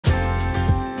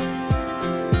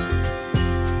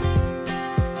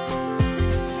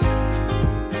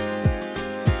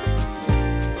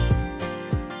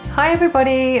Hi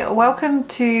everybody, welcome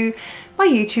to my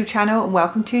YouTube channel and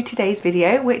welcome to today's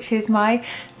video, which is my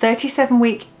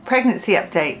 37-week pregnancy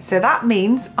update. So that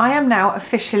means I am now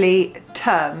officially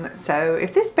term. So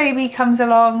if this baby comes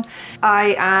along,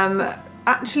 I am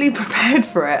actually prepared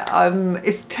for it.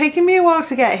 It's taken me a while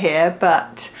to get here,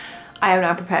 but I am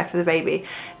now prepared for the baby.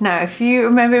 Now, if you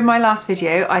remember in my last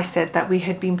video, I said that we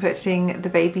had been putting the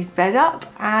baby's bed up,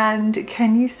 and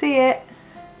can you see it?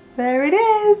 There it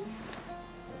is.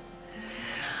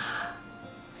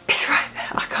 It's right there.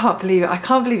 I can't believe it. I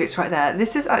can't believe it's right there.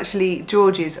 This is actually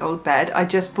George's old bed. I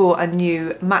just bought a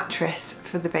new mattress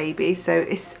for the baby, so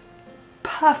it's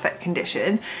perfect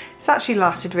condition. It's actually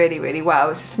lasted really well.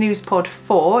 It's a Snooze Pod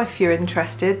 4 if you're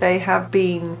interested. They have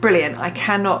been brilliant. I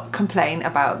cannot complain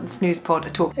about the Snooze Pod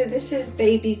at all. So this is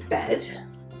baby's bed,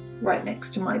 right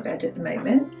next to my bed at the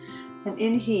moment. And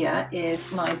in here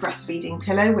is my breastfeeding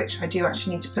pillow, which I do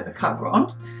actually need to put the cover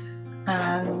on.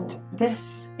 And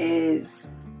this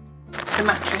is the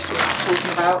mattress we're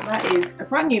talking about. That is a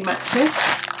brand new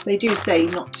mattress. They do say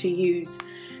not to use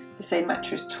the same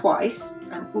mattress twice.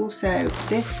 And also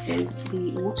this is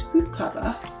the waterproof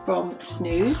cover from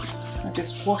Snooze. I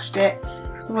just washed it.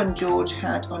 It's the one George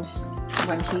had on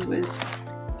when he was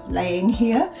laying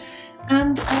here.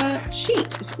 And a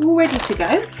sheet is all ready to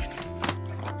go.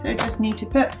 So I just need to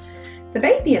put the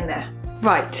baby in there.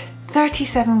 Right,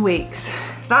 37 weeks.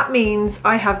 That means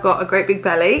I have got a great big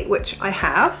belly, which I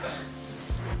have.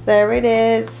 There it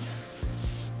is.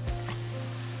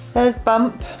 There's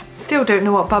Bump. Still don't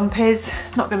know what Bump is.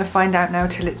 Not going to find out now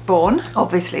till it's born.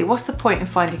 Obviously, what's the point in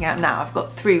finding out now? I've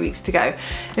got 3 weeks to go.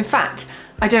 In fact,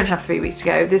 I don't have 3 weeks to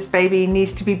go. This baby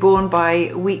needs to be born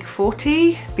by week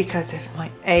 40 because of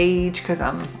my age, because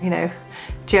I'm, you know,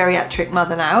 geriatric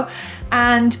mother now,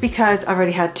 and because I've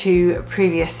already had 2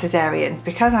 previous cesareans.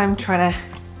 Because I'm trying to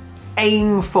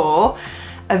aim for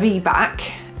a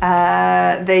VBAC,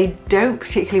 they don't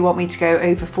particularly want me to go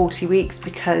over 40 weeks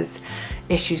because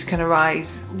issues can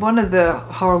arise. One of the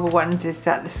horrible ones is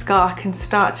that the scar can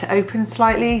start to open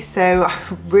slightly, so I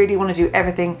really want to do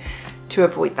everything to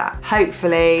avoid that.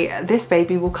 Hopefully this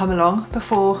baby will come along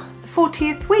before the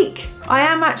 40th week. I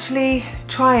am actually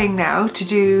trying now to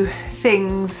do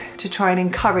things to try and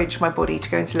encourage my body to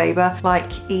go into labour, like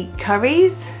eat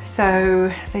curries.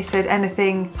 So they said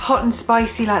anything hot and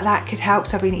spicy like that could help,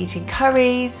 so I've been eating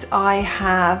curries. I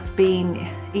have been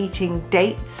eating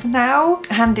dates now,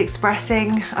 hand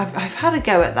expressing. I've had a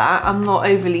go at that. I'm not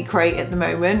overly great at the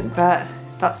moment, but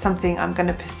that's something I'm going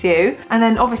to pursue. And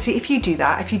then obviously if you do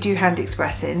that, if you do hand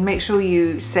expressing, make sure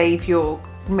you save your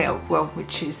milk, well,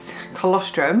 which is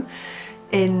colostrum,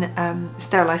 in a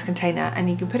sterilised container, and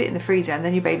you can put it in the freezer, and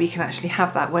then your baby can actually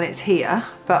have that when it's here.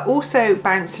 But also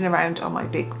bouncing around on my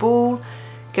big ball,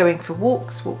 going for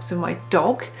walks with my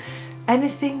dog,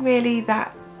 anything really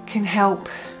that can help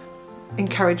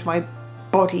encourage my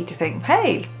body to think,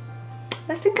 hey,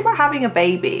 let's think about having a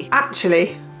baby.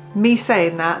 Actually, me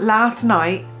saying that, last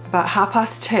night about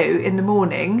 2:30 in the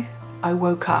morning, I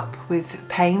woke up with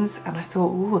pains and I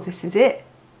thought, oh, this is it.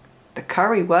 The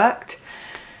curry worked.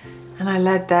 And I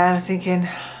laid there and I was thinking,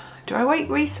 do I wake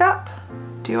Reese up?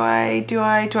 Do I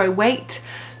wait?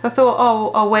 I thought,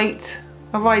 oh, I'll wait.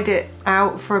 I'll ride it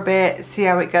out for a bit, see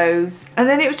how it goes. And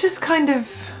then it was just kind of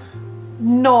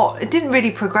it didn't really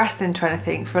progress into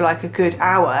anything for like a good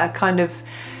hour.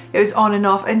 It was on and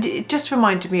off, and it just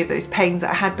reminded me of those pains that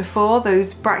I had before,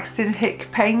 those Braxton Hick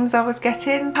pains I was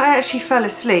getting. I actually fell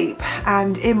asleep,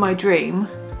 and in my dream,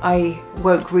 I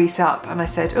woke Reese up and I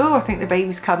said, oh, I think the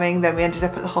baby's coming. Then we ended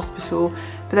up at the hospital.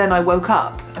 But then I woke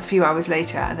up a few hours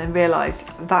later and then realised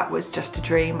that was just a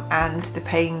dream and the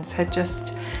pains had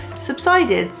just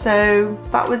subsided. So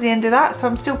that was the end of that. So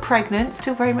I'm still pregnant,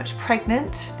 still very much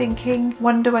pregnant, thinking,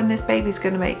 wonder when this baby's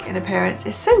going to make an appearance.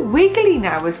 It's so wiggly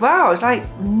now as well. It's like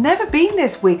never been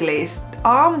this wiggly. Its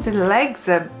arms and legs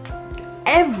are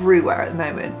everywhere at the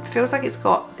moment. Feels like it's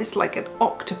like an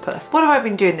octopus. What have I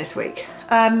been doing this week?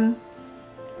 I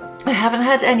haven't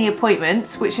had any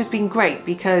appointments, which has been great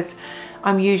because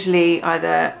I'm usually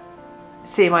either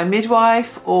seeing my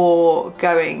midwife or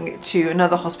going to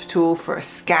another hospital for a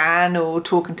scan or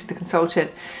talking to the consultant.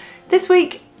 This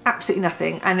week, absolutely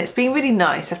nothing, and it's been really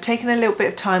nice. I've taken a little bit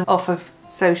of time off of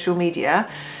social media,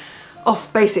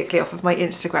 basically off of my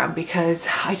Instagram, because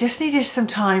I just needed some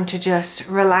time to just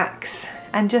relax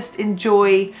and just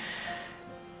enjoy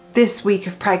this week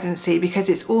of pregnancy, because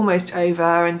it's almost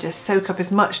over, and just soak up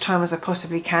as much time as I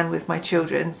possibly can with my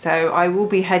children. So I will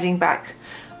be heading back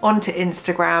onto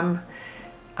Instagram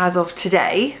as of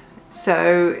today.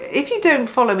 So if you don't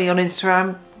follow me on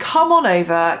Instagram, come on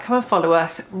over, come and follow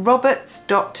us,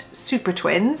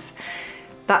 roberts.supertwins.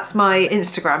 That's my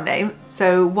Instagram name.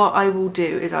 So what I will do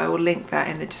is I will link that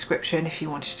in the description if you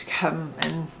wanted to come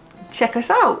and check us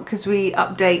out, because we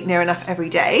update near enough every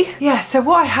day. Yeah, so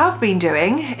what I have been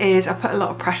doing is I put a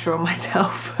lot of pressure on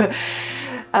myself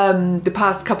the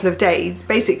past couple of days,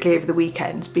 basically over the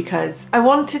weekend, because I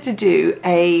wanted to do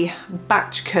a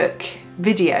batch cook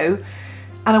video,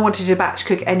 and I wanted to batch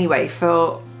cook anyway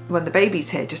for when the baby's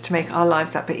here, just to make our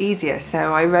lives a bit easier.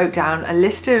 So I wrote down a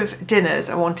list of dinners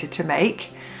I wanted to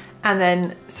make, and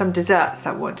then some desserts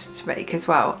I wanted to make as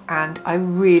well, and I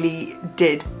really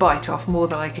did bite off more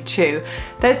than I could chew.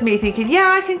 There's me thinking,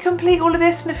 yeah, I can complete all of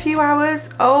this in a few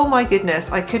hours. Oh my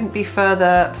goodness, I couldn't be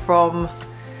further from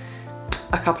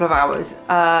a couple of hours.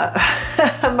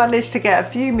 I managed to get a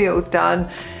few meals done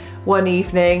one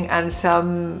evening and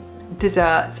some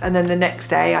desserts, and then the next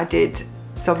day I did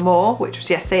some more, which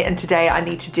was yesterday, and today I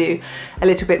need to do a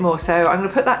little bit more. So I'm going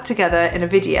to put that together in a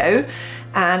video,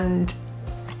 and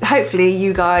hopefully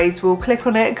you guys will click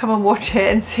on it, come and watch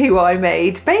it and see what I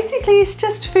made. Basically, it's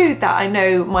just food that I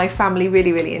know my family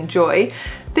really enjoy.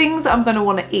 Things I'm going to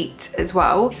want to eat as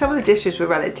well. Some of the dishes were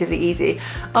relatively easy.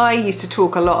 I used to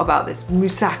talk a lot about this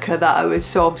moussaka that I was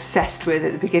so obsessed with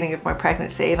at the beginning of my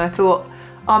pregnancy, and I thought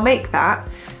I'll make that,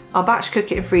 I'll batch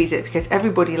cook it and freeze it because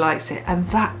everybody likes it, and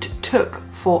that took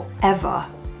forever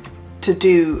to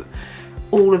do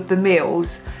all of the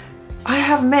meals. I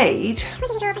have made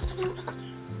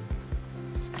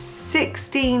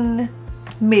 16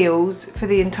 meals for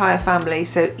the entire family,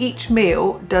 so each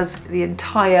meal does the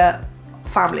entire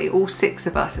family, all 6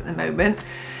 of us at the moment.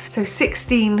 So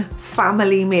 16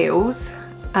 family meals,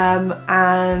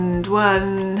 and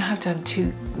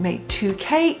made 2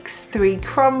 cakes, 3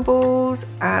 crumbles,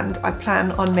 and I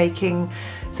plan on making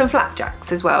some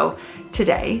flapjacks as well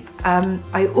today.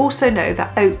 I also know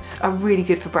that oats are really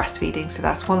good for breastfeeding, so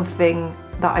that's one thing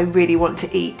that I really want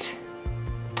to eat.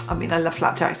 I mean, I love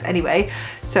flapjacks anyway,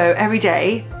 so every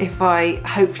day, if I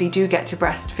hopefully do get to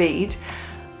breastfeed,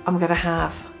 I'm gonna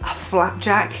have a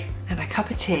flapjack and a cup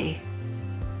of tea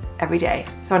every day.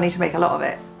 So I need to make a lot of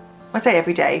it. I say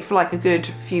every day for like a good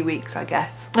few weeks, I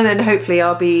guess. And then hopefully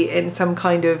I'll be in some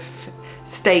kind of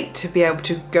state to be able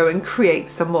to go and create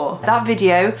some more. That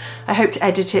video, I hope to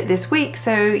edit it this week,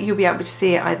 so you'll be able to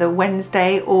see it either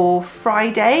Wednesday or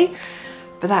Friday.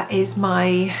 But that is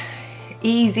my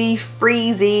easy,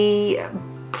 freezy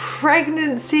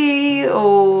pregnancy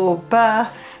or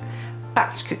birth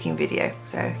batch cooking video.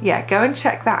 So yeah, go and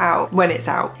check that out when it's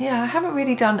out. Yeah, I haven't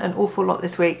really done an awful lot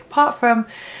this week, apart from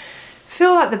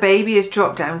feel like the baby has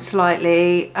dropped down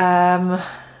slightly.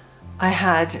 I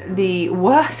had the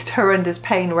worst horrendous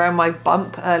pain around my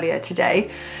bump earlier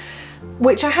today,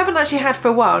 which I haven't actually had for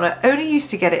a while, and I only used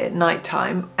to get it at night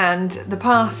time, and the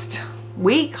past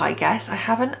week, I guess, I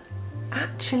haven't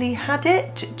actually had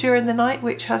it during the night,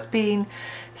 which has been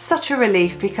such a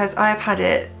relief because I have had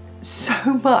it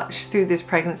so much through this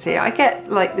pregnancy. I get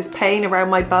like this pain around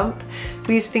my bump.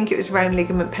 We used to think it was round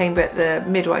ligament pain, but the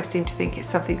midwife seemed to think it's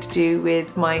something to do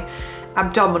with my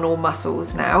abdominal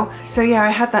muscles now. So yeah, I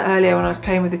had that earlier when I was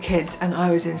playing with the kids, and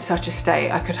I was in such a state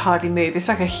I could hardly move. It's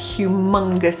like a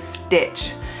humongous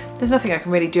stitch. There's nothing I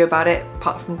can really do about it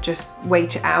apart from just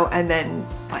wait it out and then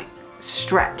like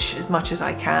stretch as much as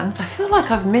I can. I feel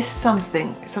like I've missed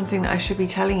something that I should be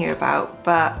telling you about,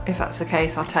 but if that's the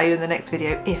case, I'll tell you in the next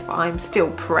video if I'm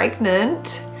still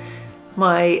pregnant.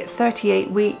 My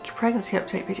 38-week pregnancy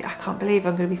update video. I can't believe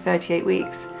I'm going to be 38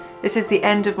 weeks. This is the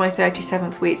end of my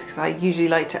 37th week because I usually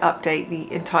like to update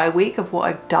the entire week of what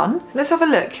I've done. Let's have a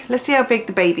look. Let's see how big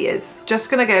the baby is.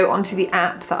 Just going to go onto the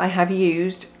app that I have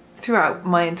used throughout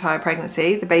my entire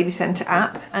pregnancy, the Baby Center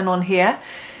app, and on here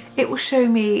it will show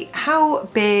me how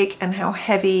big and how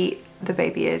heavy the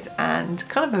baby is and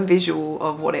kind of a visual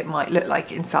of what it might look like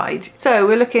inside. So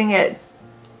we're looking at,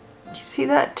 do you see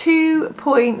that?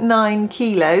 2.9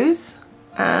 kilos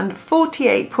and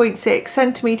 48.6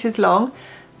 centimeters long.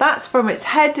 That's from its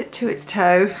head to its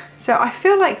toe. So I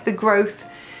feel like the growth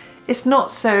is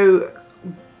not so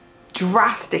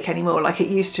drastic anymore like it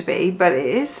used to be, but it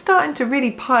is starting to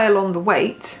really pile on the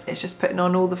weight. It's just putting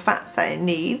on all the fats that it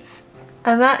needs.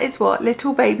 And that is what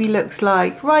little baby looks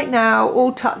like right now,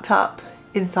 all tucked up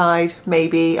inside,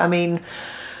 maybe. I mean,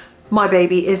 my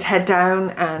baby is head down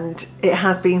and it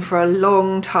has been for a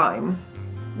long time,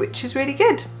 which is really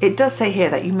good. It does say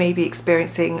here that you may be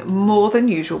experiencing more than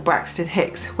usual Braxton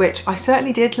Hicks, which I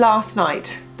certainly did last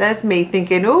night. There's me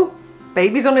thinking, oh,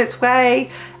 baby's on its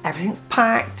way, everything's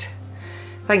packed.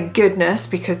 Thank goodness,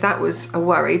 because that was a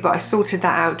worry, but I sorted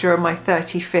that out during my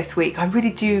 35th week. I really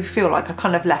do feel like I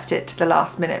kind of left it to the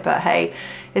last minute, but hey,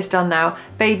 it's done now.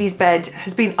 Baby's bed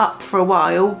has been up for a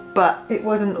while, but it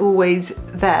wasn't always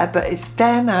there, but it's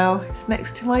there now. It's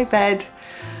next to my bed.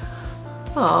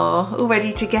 Oh, all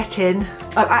ready to get in.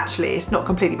 Oh, actually, it's not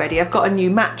completely ready. I've got a new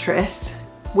mattress,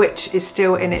 which is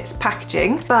still in its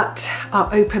packaging, but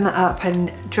I'll open that up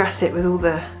and dress it with all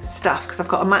the stuff, because I've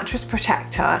got a mattress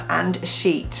protector and a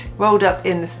sheet rolled up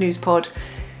in the snooze pod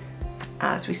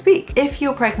as we speak. If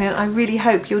you're pregnant, I really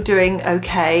hope you're doing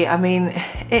okay. I mean,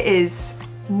 it is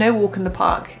no walk in the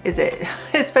park, is it?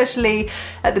 Especially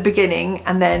at the beginning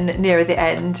and then nearer the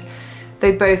end.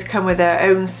 They both come with their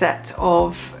own set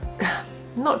of,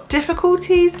 not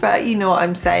difficulties, but you know what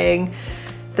I'm saying.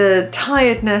 The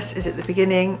tiredness is at the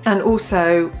beginning, and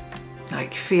also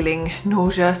like feeling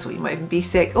nauseous, or you might even be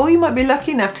sick, or you might be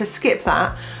lucky enough to skip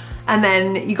that. And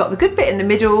then you got the good bit in the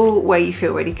middle where you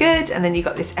feel really good, and then you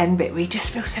got this end bit where you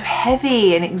just feel so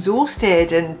heavy and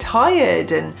exhausted and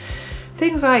tired, and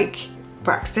things like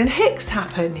Braxton Hicks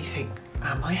happen. You think,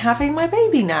 am I having my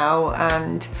baby now?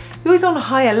 And you're always on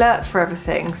high alert for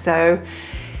everything. So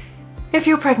if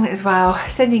you're pregnant as well,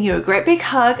 sending you a great big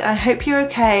hug. I hope you're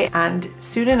okay, and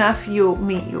soon enough you'll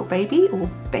meet your baby or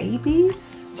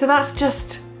babies. So that's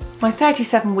just my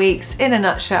 37 weeks in a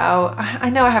nutshell. I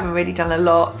know I haven't really done a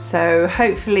lot, so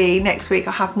hopefully next week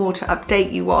I'll have more to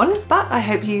update you on. But I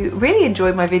hope you really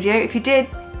enjoyed my video. If you did,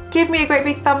 give me a great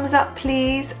big thumbs up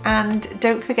please, and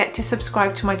don't forget to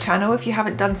subscribe to my channel if you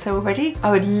haven't done so already.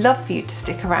 I would love for you to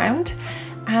stick around.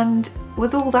 And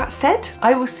with all that said,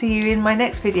 I will see you in my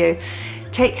next video.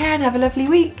 Take care and have a lovely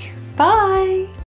week. Bye!